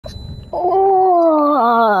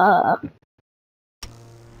Oh,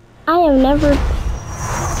 I have never.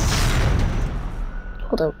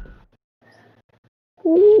 Hold up.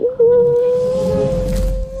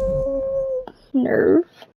 Nerve.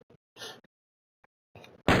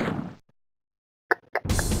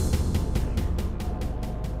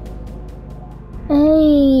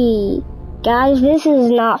 Hey, guys, this is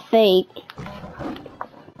not fake.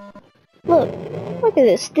 Look at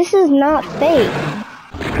this. This is not fake.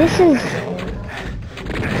 This is.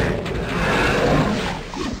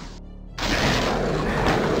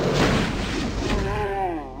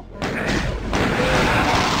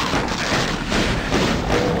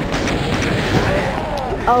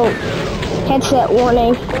 Oh, headset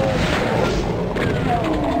warning.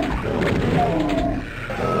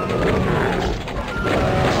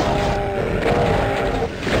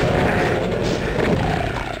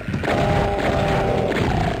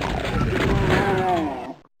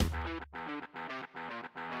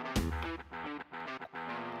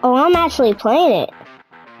 Oh, I'm actually playing it.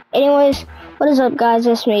 Anyways, what is up, guys?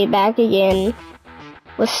 It's me back again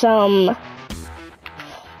with some.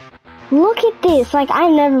 Look at this! Like, I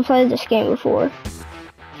never played this game before.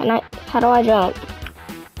 How do I jump?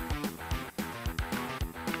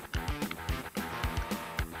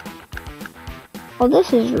 Oh,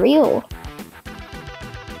 this is real.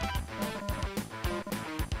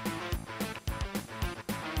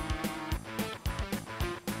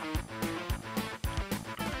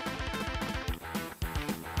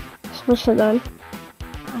 Switch the gun.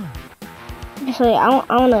 Actually, I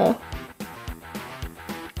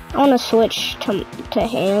wanna switch to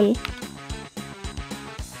hand.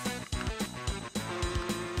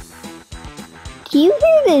 Do you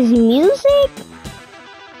hear this music?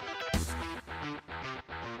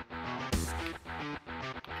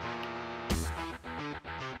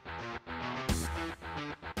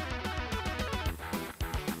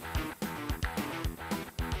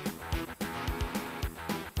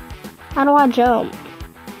 How do I jump?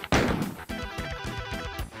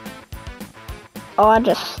 Oh, I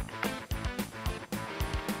just.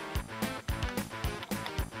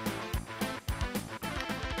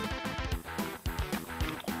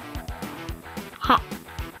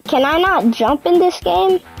 Can I not jump in this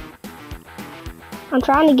game? I'm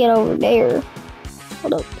trying to get over there.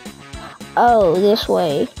 Hold up. Oh, this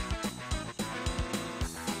way.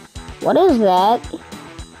 What is that?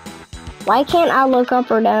 Why can't I look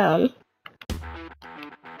up or down?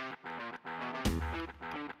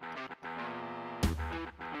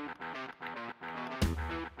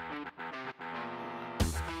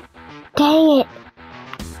 Dang it.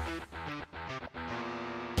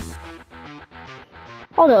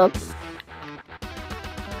 Hold up.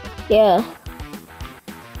 Yeah.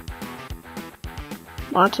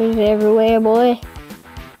 Monsters everywhere, boy.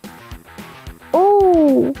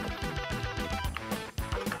 Oh.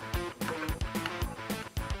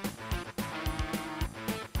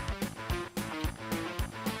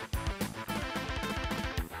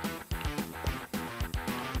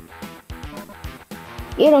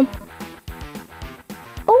 Get him.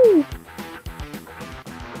 Oh.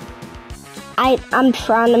 I'm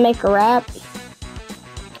trying to make a rap.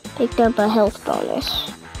 Picked up a health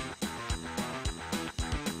bonus.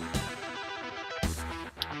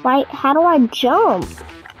 Why? How do I jump?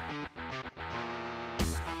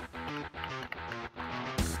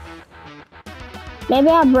 Maybe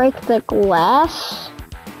I break the glass.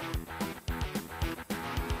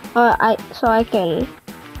 So I can.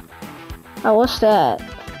 Oh, what's that?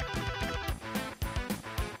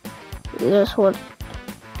 This what?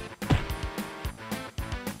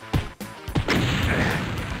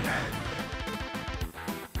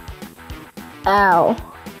 Ow.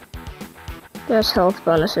 There's health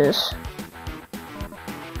bonuses.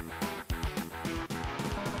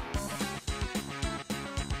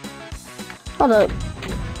 Hold up.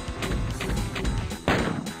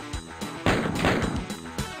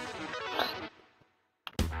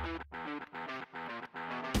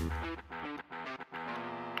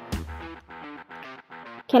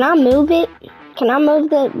 Can I move it? Can I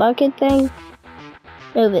move the bucket thing?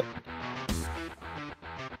 Move it.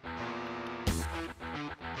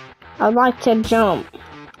 I'd like to jump.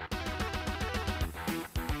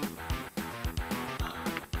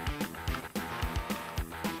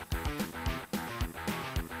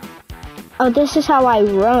 Oh, this is how I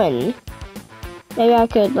run. Maybe I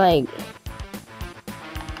could, like...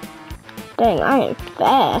 Dang, I am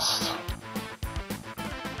fast.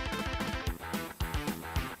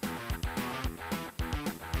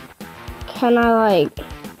 Can I, like...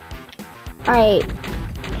 Alright.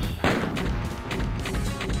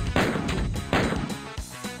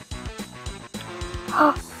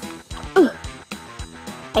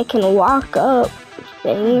 I can walk up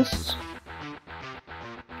things.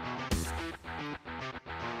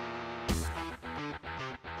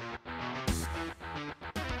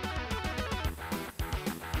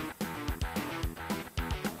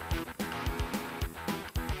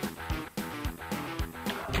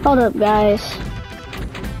 Hold up, guys.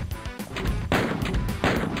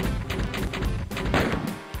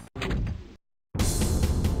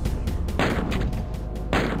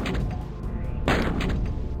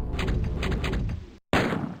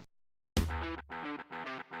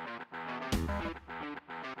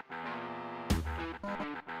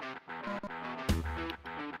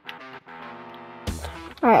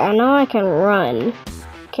 Alright, I know I can run.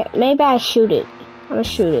 Okay, maybe I shoot it. I'm gonna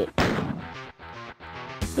shoot it.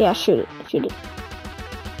 Yeah, shoot it. Shoot it.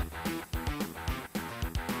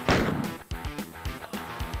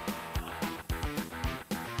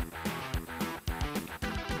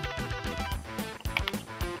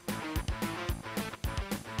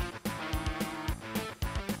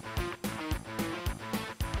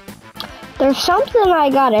 There's something I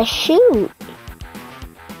gotta shoot.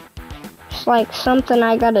 It's like something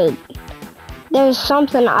I gotta... There's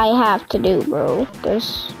something I have to do, bro.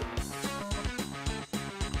 There's...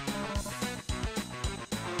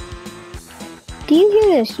 Do you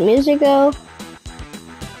hear this music, though?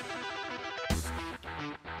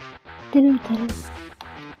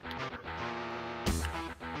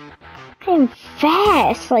 I'm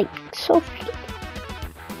fast, like, so...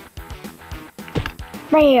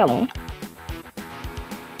 Bam!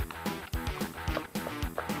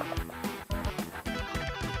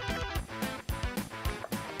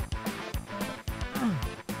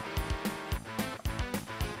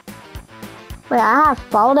 Wait, I have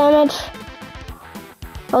fall damage?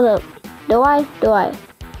 Hold up. Do I?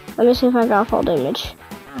 Let me see if I got fall damage.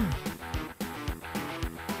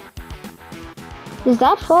 Is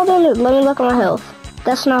that fall damage? Let me look at my health.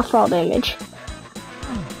 That's not fall damage.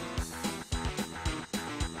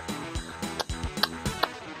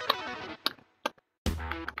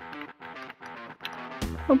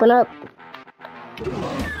 Open up.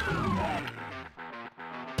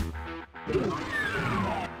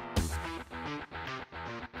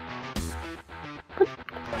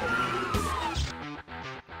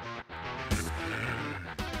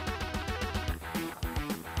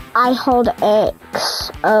 I hold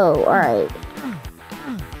X. Oh, alright.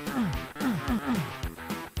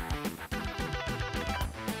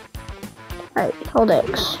 Alright, hold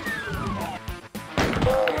X.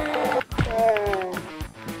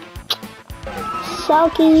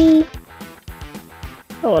 Selkie.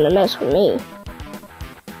 Don't wanna mess with me.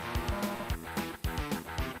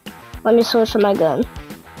 Let me switch to my gun.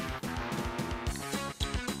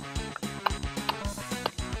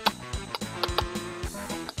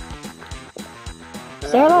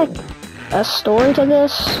 Is there like a story to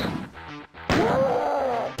this?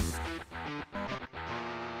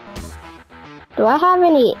 Do I have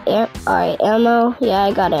any alright, ammo? Yeah,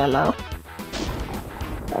 I got ammo.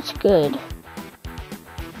 That's good.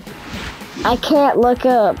 I can't look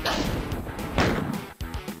up.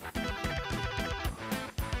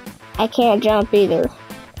 I can't jump either.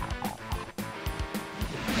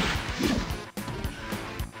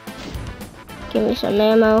 Give me some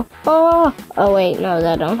ammo. Oh! Oh wait, no,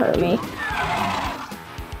 that don't hurt me.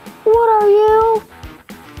 What are you?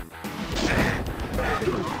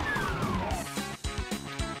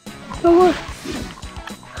 Oh.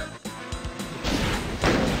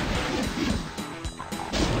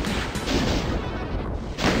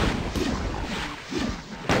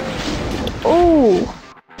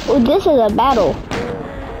 Oh, this is a battle.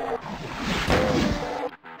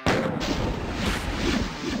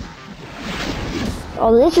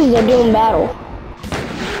 Oh, this is a Doom battle.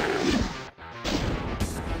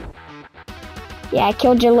 Yeah, I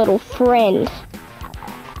killed your little friend.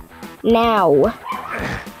 Now,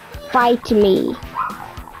 fight me.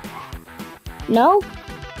 No?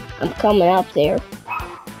 I'm coming up there.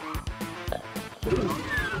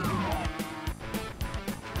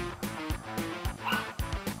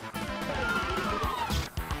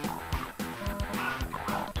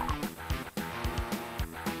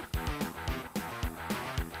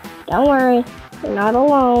 Don't worry, you're not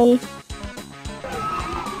alone.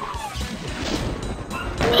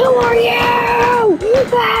 Who are you?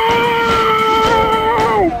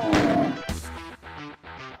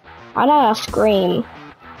 Why did I scream?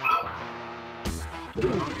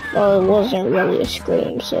 Well, it wasn't really a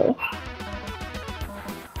scream, so.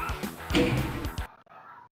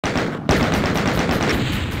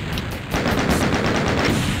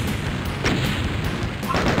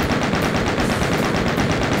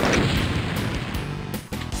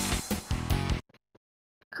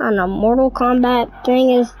 kind of Mortal Kombat thing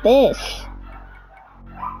is this?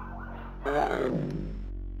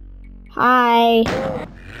 Hi.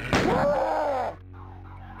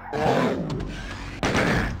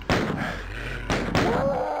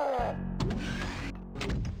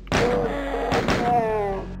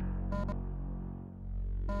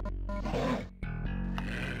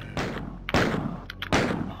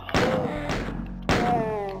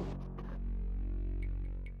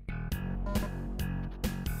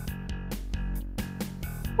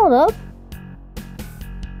 Hold up.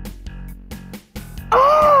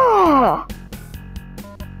 Oh!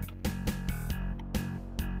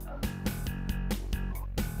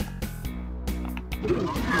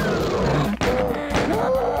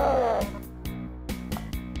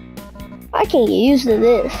 I can get used to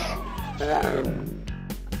this.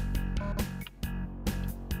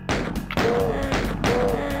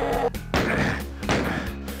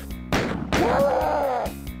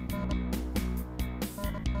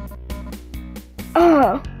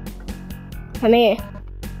 Oh, come here.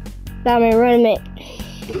 Stop me, run me.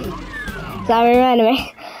 Stop me, run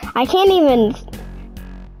me. I can't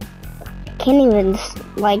even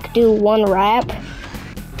like do one rap.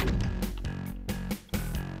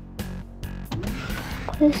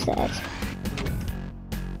 What is that?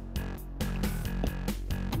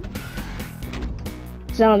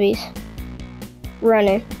 Zombies.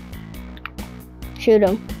 Running. Shoot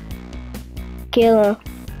them. Kill them.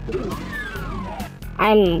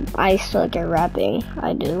 I suck at rapping.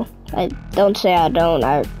 I do. I don't say I don't.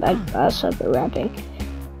 I suck at rapping.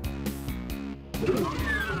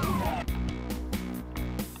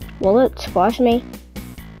 Will it squash me?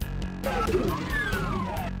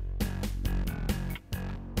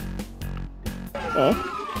 Okay.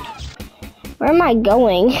 Where am I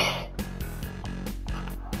going?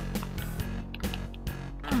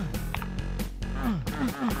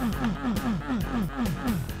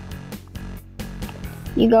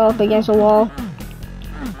 You go up against a wall.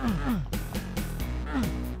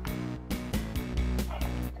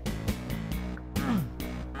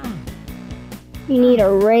 You need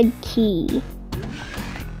a red key.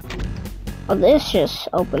 Oh, this just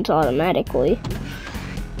opens automatically.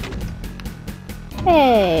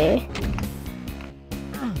 Hey.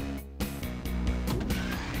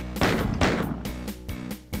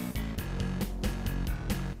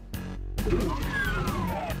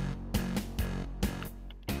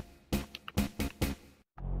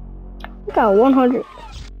 I got 100.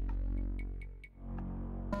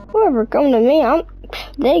 Whoever come to me,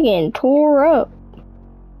 they getting tore up.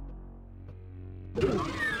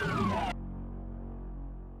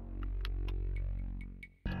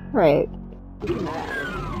 Right.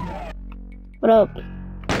 What up?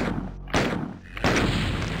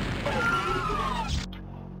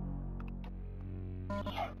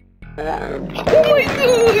 Oh my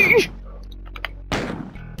gosh!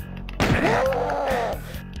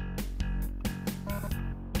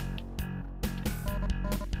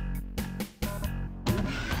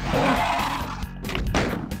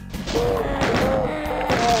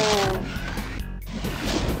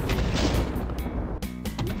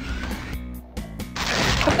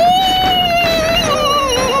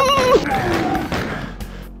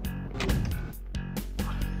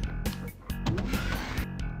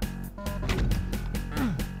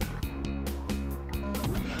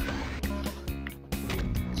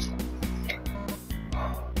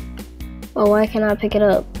 Oh, why can't I pick it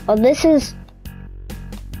up? Oh, this is...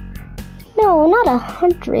 No, not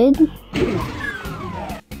 100.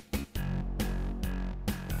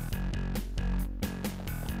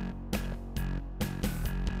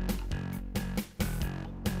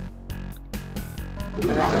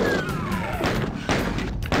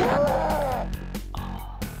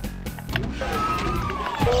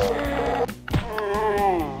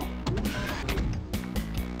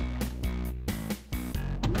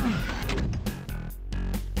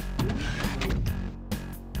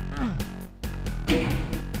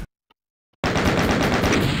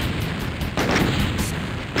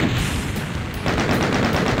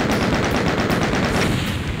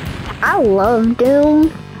 I love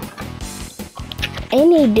Doom.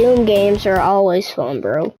 Any Doom games are always fun,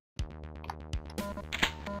 bro.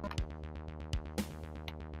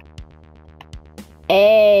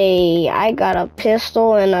 Hey, I got a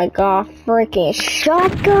pistol and I got a freaking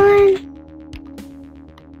shotgun.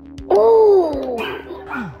 Ooh.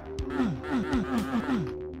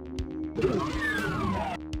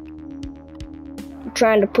 I'm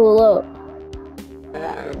trying to pull up.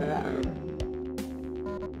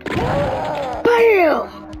 Bam!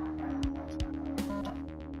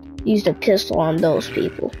 Used a pistol on those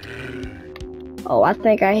people. Oh, I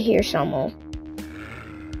think I hear someone.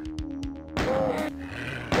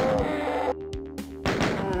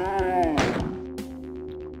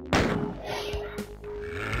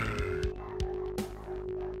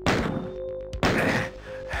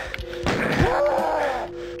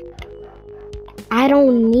 I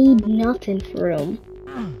don't need nothing for him.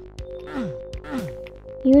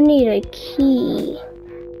 You need a key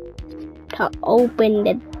to open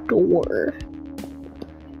the door.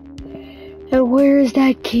 And where is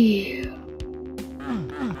that key?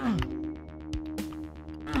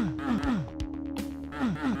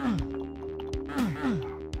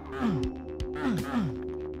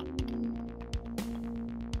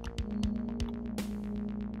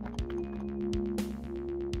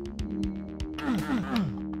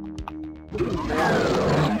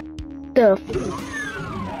 The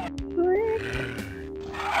frick?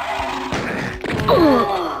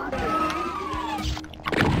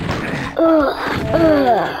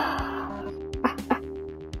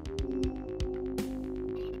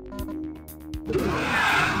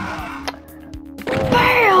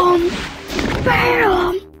 Bam!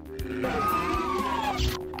 Bam!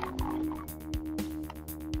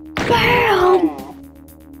 Bam!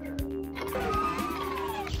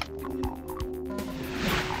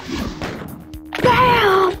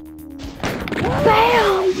 Bam!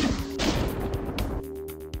 Bam!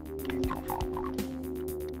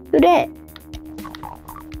 Who that?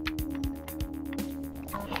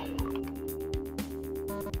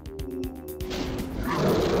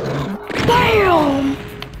 Bam!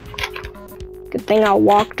 Good thing I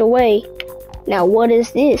walked away. Now what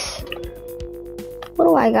is this? What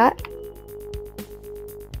do I got?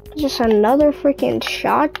 Just another freaking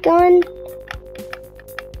shotgun?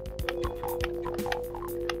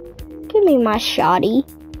 Give me my shotty.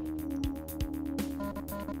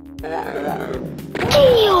 Damn!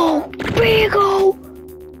 Big ol'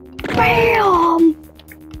 bam!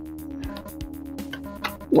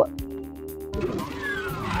 What?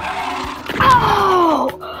 Oh!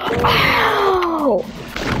 Ow!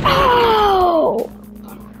 Ow!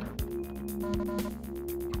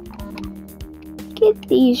 Get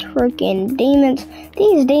these freaking demons.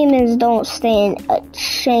 These demons don't stand a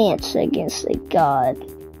chance against a god.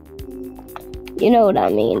 You know what I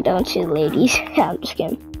mean, don't you, ladies? I'm just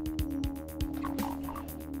kidding.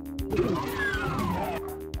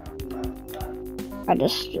 I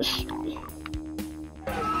just...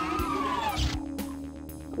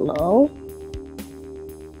 Hello?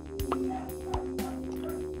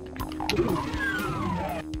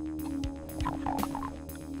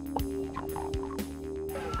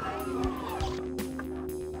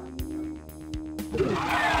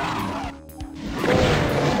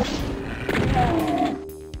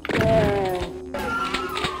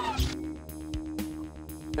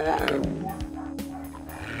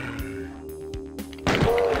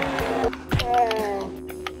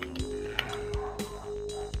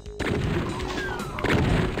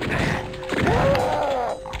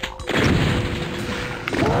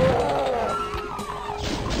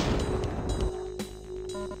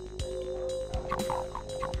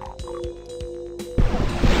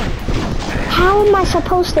 How am I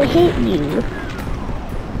supposed to hit you?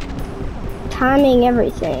 Timing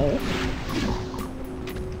everything.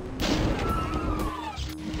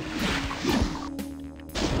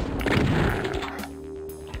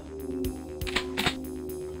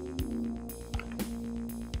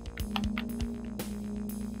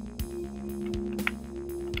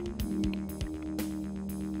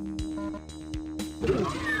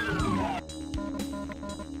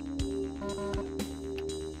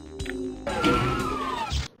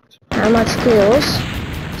 How much kills?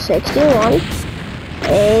 61.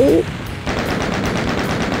 8.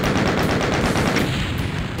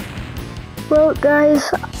 Well, guys,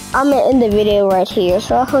 I'm gonna end the video right here.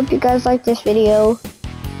 So I hope you guys like this video.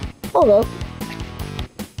 Hold up.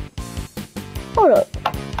 Hold up.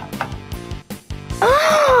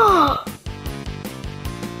 Ah!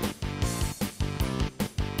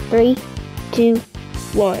 3, 2,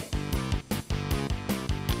 1.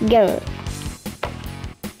 Go.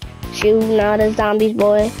 Shooting all the zombies,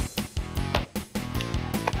 boy.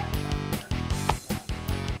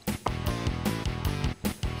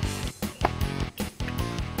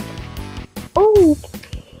 Oh!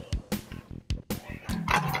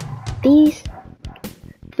 These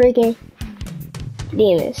freaking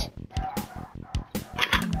demons.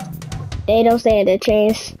 They don't stand a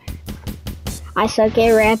chance. I suck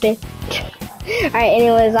at rapping. Alright,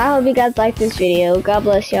 anyways, I hope you guys liked this video. God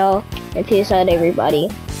bless y'all, and peace out, everybody.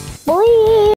 Bye!